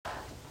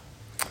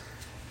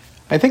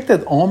I think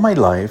that all my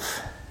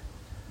life,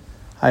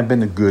 I've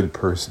been a good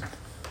person.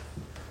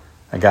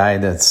 A guy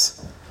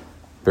that's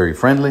very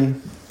friendly,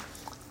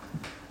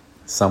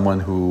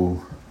 someone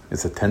who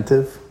is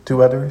attentive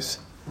to others.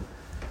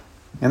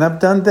 And I've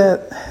done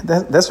that.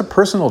 That's a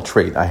personal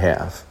trait I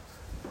have.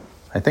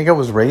 I think I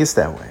was raised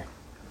that way.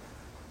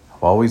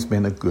 I've always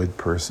been a good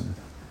person.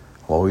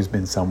 I've always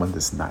been someone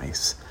that's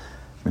nice.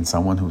 Been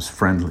someone who's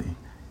friendly,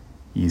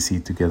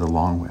 easy to get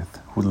along with,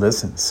 who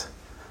listens,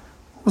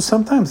 who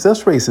sometimes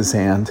does raise his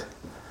hand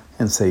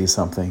and say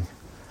something,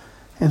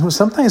 and who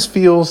sometimes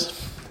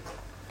feels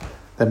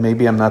that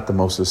maybe I'm not the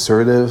most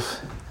assertive,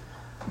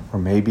 or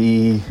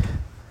maybe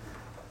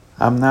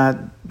I'm not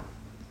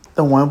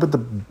the one with the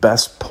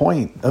best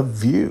point of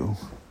view.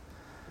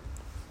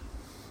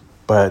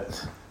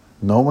 But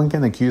no one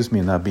can accuse me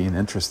of not being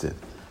interested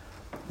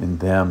in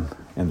them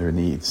and their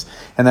needs.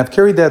 And I've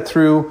carried that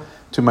through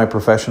to my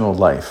professional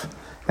life.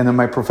 And in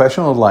my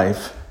professional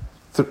life,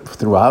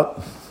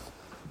 throughout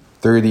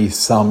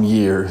 30-some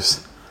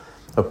years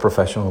of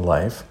professional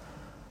life,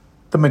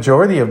 the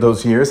majority of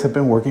those years have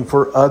been working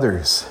for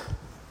others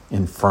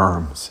in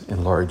firms,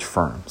 in large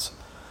firms.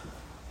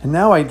 And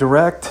now I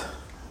direct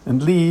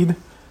and lead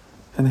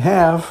and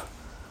have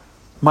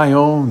my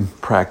own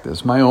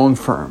practice, my own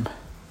firm.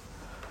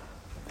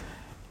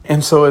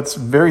 And so it's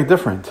very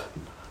different.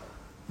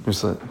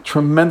 There's a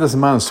tremendous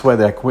amount of sweat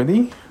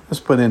equity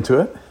that's put into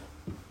it.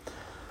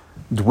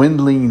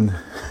 Dwindling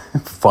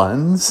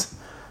funds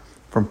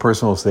from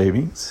personal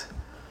savings.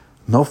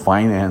 No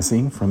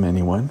financing from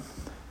anyone.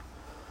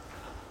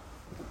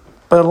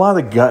 But a lot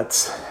of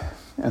guts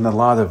and a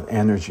lot of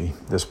energy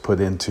that's put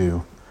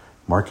into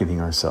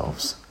marketing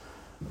ourselves.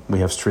 We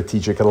have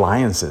strategic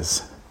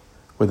alliances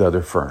with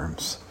other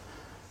firms.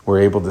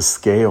 We're able to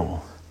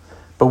scale.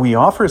 But we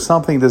offer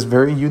something that's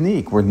very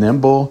unique. We're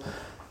nimble.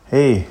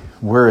 Hey,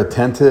 we're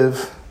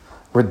attentive.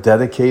 We're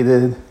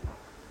dedicated.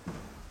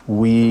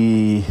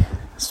 We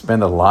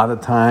spend a lot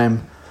of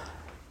time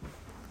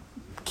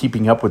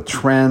keeping up with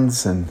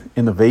trends and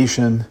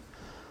innovation.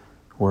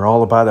 We're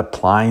all about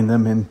applying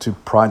them into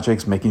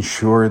projects, making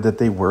sure that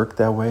they work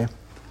that way.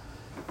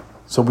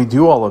 So we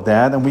do all of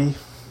that, and we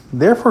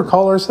therefore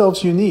call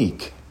ourselves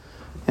unique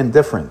and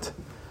different.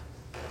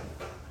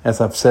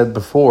 As I've said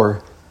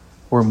before,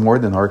 we're more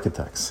than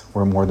architects.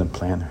 We're more than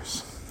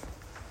planners.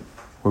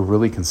 We're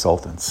really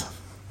consultants.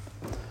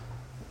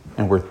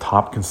 And we're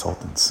top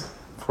consultants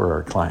for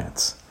our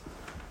clients.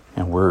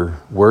 And we're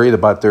worried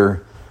about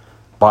their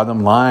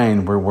bottom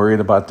line. We're worried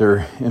about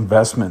their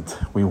investment.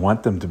 We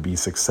want them to be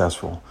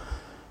successful.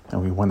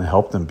 And we want to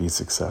help them be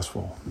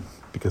successful.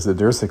 Because if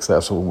they're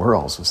successful, we're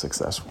also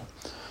successful.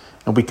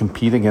 And we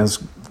compete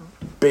against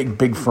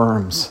big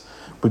firms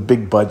with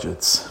big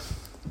budgets.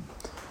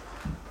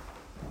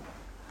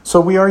 So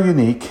we are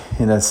unique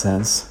in that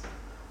sense,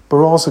 but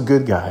we're also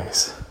good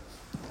guys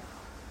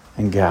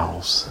and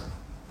gals.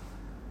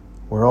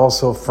 We're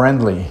also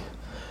friendly.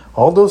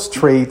 All those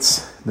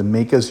traits that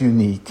make us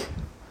unique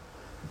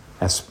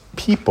as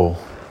people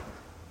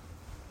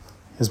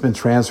has been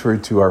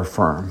transferred to our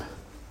firm.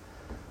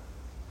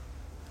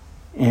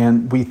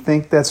 And we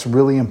think that's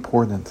really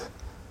important.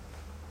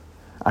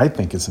 I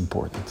think it's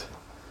important.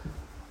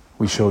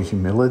 We show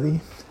humility,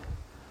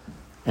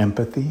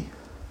 empathy,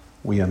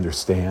 we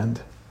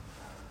understand.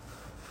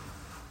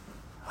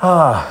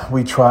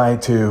 We try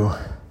to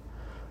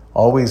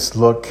always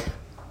look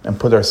and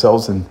put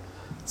ourselves in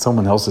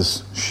someone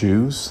else's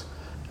shoes,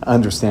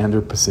 understand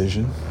their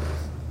position.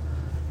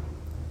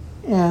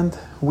 And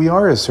we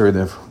are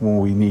assertive when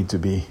we need to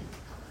be.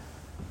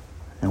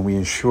 And we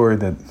ensure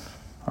that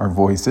our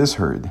voice is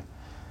heard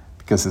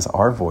because it's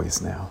our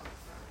voice now.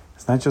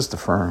 It's not just the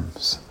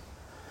firm's.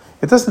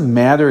 It doesn't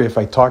matter if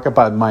I talk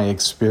about my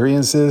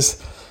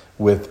experiences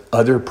with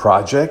other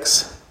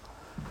projects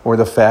or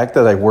the fact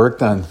that I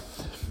worked on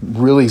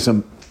really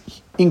some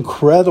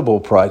incredible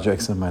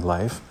projects in my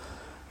life.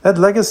 That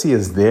legacy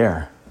is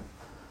there.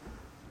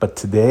 But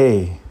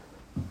today,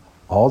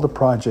 all the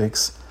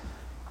projects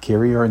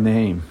carry our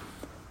name,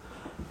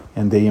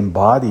 and they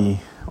embody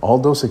all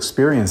those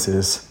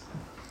experiences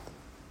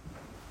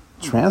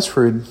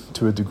transferred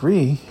to a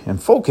degree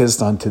and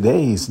focused on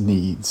today's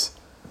needs.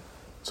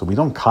 So we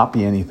don't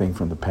copy anything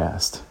from the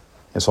past.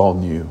 It's all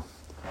new,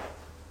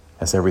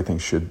 as everything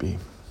should be.